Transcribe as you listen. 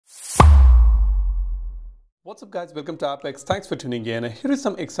What's up guys, welcome to Apex. Thanks for tuning in. Here is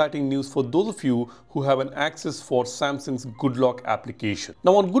some exciting news for those of you who have an access for Samsung's Good Lock application.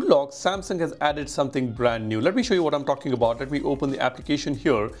 Now on Good Lock, Samsung has added something brand new. Let me show you what I'm talking about. Let me open the application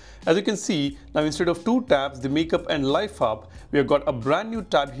here. As you can see, now instead of two tabs, the Makeup and Life Up, we have got a brand new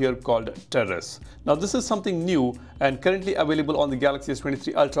tab here called TERRACE. Now this is something new and currently available on the Galaxy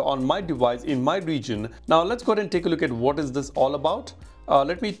S23 Ultra on my device in my region. Now let's go ahead and take a look at what is this all about.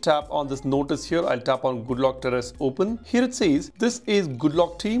 Let me tap on this notice here. I'll tap on Good Lock TERRACE open. Here it says, this is Good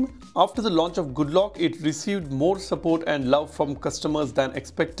Lock team. After the launch of Good Lock, it received more support and love from customers than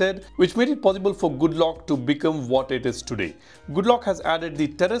expected, which made it possible for Good Lock to become what it is today. Good Lock has added the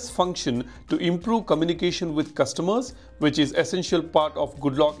TERRACE function to improve communication with customers, which is essential part of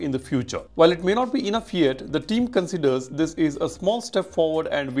Good Lock in the future. While it may not be enough yet, the team considers this is a small step forward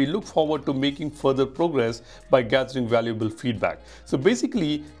and we look forward to making further progress by gathering valuable feedback. So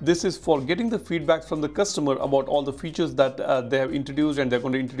basically, this is for getting the feedback from the customer about all the features that they have introduced and they're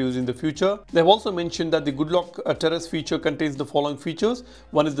going to introduce in the future. They've also mentioned that the Good Lock TERRACE feature contains the following features.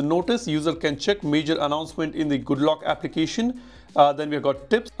 One is the notice. User can check major announcement in the Good Lock application. Then we've got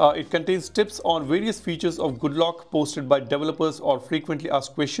tips. It contains tips on various features of Good Lock posted by developers or frequently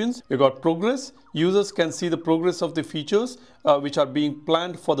asked questions. We've got progress. Users can see the progress of the features which are being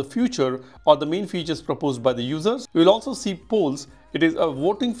planned for the future or the main features proposed by the users. We will also see polls. It is a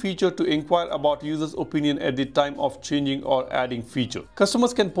voting feature to inquire about users' opinion at the time of changing or adding feature.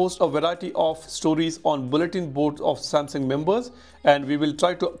 Customers can post a variety of stories on bulletin boards of Samsung members, and we will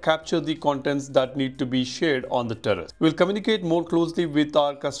try to capture the contents that need to be shared on the TERRACE. We will communicate more closely with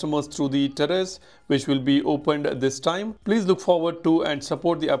our customers through the TERRACE, which will be opened this time. Please look forward to and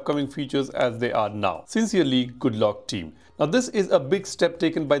support the upcoming features as they are now. Sincerely, Good Lock team. Now this is a big step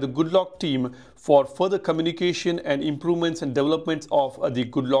taken by the Good Lock team for further communication and improvements and developments of the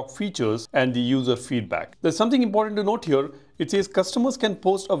Good Lock features and the user feedback. There's something important to note here. It says customers can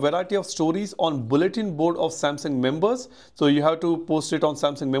post a variety of stories on bulletin board of Samsung members. So you have to post it on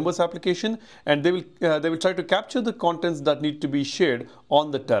Samsung members application, and they will try to capture the contents that need to be shared on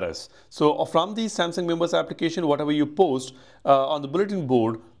the TERRACE. So from the Samsung members application, whatever you post on the bulletin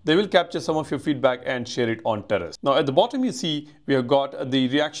board, they will capture some of your feedback and share it on TERRACE. Now at the bottom you see we have got the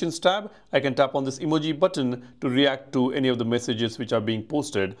reactions tab. I can tap on this emoji button to react to any of the messages which are being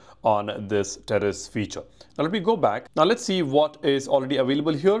posted on this TERRACE feature. Now let me go back. Now let's see what is already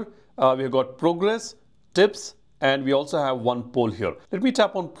available here. We have got progress, tips, and we also have one poll here. Let me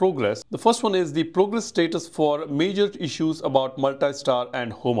tap on progress. The first one is the progress status for major issues about multi-star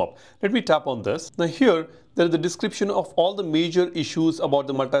and home up. Let me tap on this. Now here there is the description of all the major issues about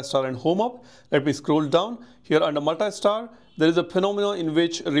the multi-star and home up. Let me scroll down. Here under multi-star, there is a phenomenon in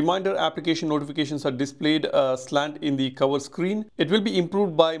which reminder application notifications are displayed slant in the cover screen. It will be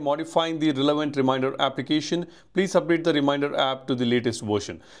improved by modifying the relevant reminder application. Please update the reminder app to the latest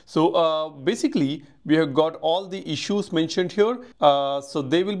version. So basically, we have got all the issues mentioned here. So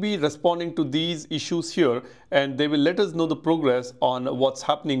they will be responding to these issues here, and they will let us know the progress on what's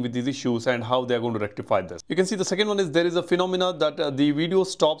happening with these issues and how they are going to rectify this. You can see the second one is there is a phenomena that the video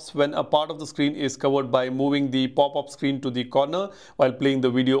stops when a part of the screen is covered by moving the pop-up screen to the corner while playing the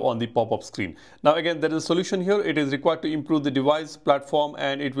video on the pop-up screen. Now again, there is a solution here. It is required to improve the device platform,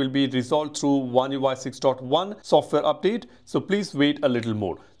 and it will be resolved through One UI 6.1 software update. So please wait a little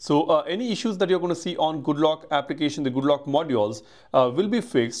more. So any issues that you're going to see on Good Lock application, the Good Lock modules will be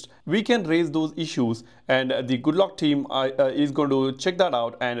fixed. We can raise those issues, and the Good Lock team is going to check that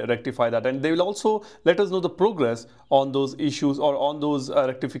out and rectify that. And they will also let us know the progress on those issues or on those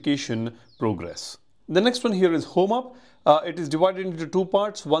rectification progress. The next one here is home up. It is divided into two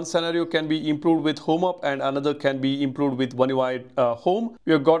parts. One scenario can be improved with home up and another can be improved with One UI home.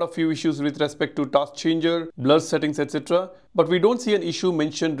 We have got a few issues with respect to task changer, blur settings, etc. But we don't see an issue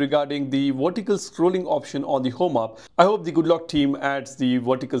mentioned regarding the vertical scrolling option on the home up. I hope the Good Lock team adds the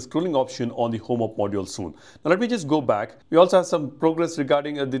vertical scrolling option on the home up module soon. Now let me just go back. We also have some progress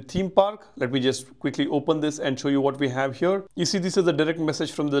regarding the theme park. Let me just quickly open this and show you what we have here. You see, this is a direct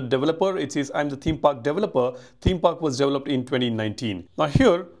message from the developer. It says, I'm the theme park developer. Theme park was developed in 2019. Now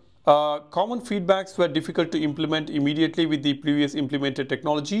here, common feedbacks were difficult to implement immediately with the previous implemented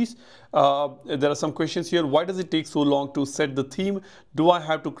technologies. There are some questions here. Why does it take so long to set the theme? Do I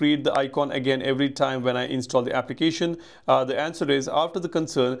have to create the icon again every time when I install the application? The answer is, after the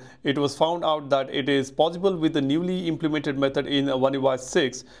concern, it was found out that it is possible with the newly implemented method in One UI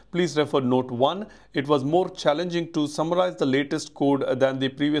 6. Please refer note 1. It was more challenging to summarize the latest code than the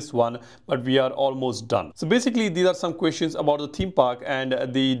previous one, but we are almost done. So basically, these are some questions about the theme park,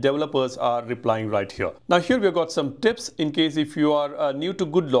 and the developers are replying right here. Now here we have got some tips in case if you are new to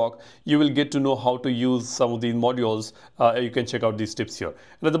GoodLock, you will get to know how to use some of these modules. You can check out these tips here.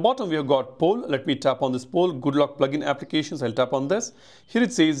 And at the bottom we have got poll. Let me tap on this poll, GoodLock plugin applications. I'll tap on this. Here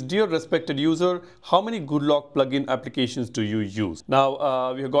it says, dear respected user, how many GoodLock plugin applications do you use?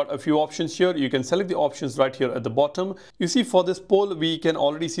 Now we have got a few options here. You can select the options right here at the bottom. You see for this poll, we can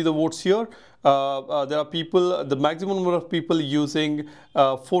already see the votes here. There are people, the maximum number of people using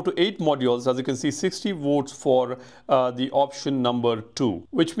 4 to 8 modules. As you can see, 60 votes for the option number 2,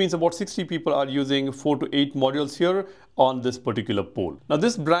 which means about 60 people are using 4 to 8 modules here on this particular poll. Now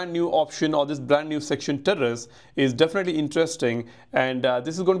this brand new option or this brand new section TERRACE is definitely interesting, and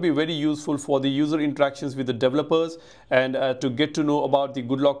this is going to be very useful for the user interactions with the developers and to get to know about the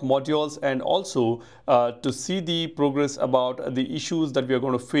GoodLock modules, and also to see the progress about the issues that we are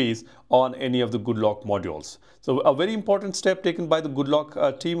going to face on any of the GoodLock modules. So a very important step taken by the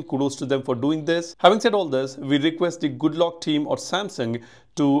GoodLock team. Kudos to them for doing this. Having said all this, we request the GoodLock team or Samsung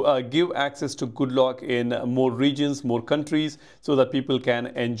to give access to GoodLock in more regions, more countries, so that people can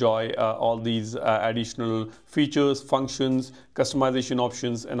enjoy all these additional features, functions, customization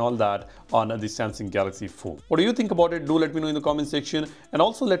options and all that on the Samsung Galaxy phone. What do you think about it? Do let me know in the comment section, and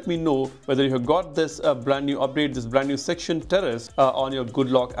also let me know whether you have got this brand new update, this brand new section TERRACE on your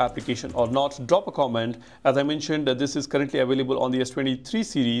GoodLock application or not. Drop a comment. As I mentioned, this is currently available on the S23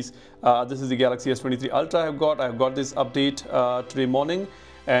 series. This is the Galaxy S23 Ultra I have got this update today morning.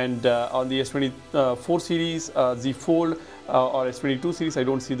 And on the S24 series, Z Fold or S22 series, I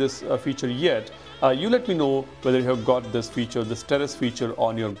don't see this feature yet. You let me know whether you have got this feature, this TERRACE feature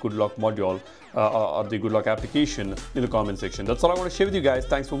on your GoodLock module or the GoodLock application in the comment section. That's all I want to share with you guys.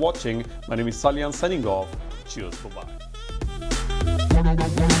 Thanks for watching. My name is Salyan signing off. Cheers. Bye-bye.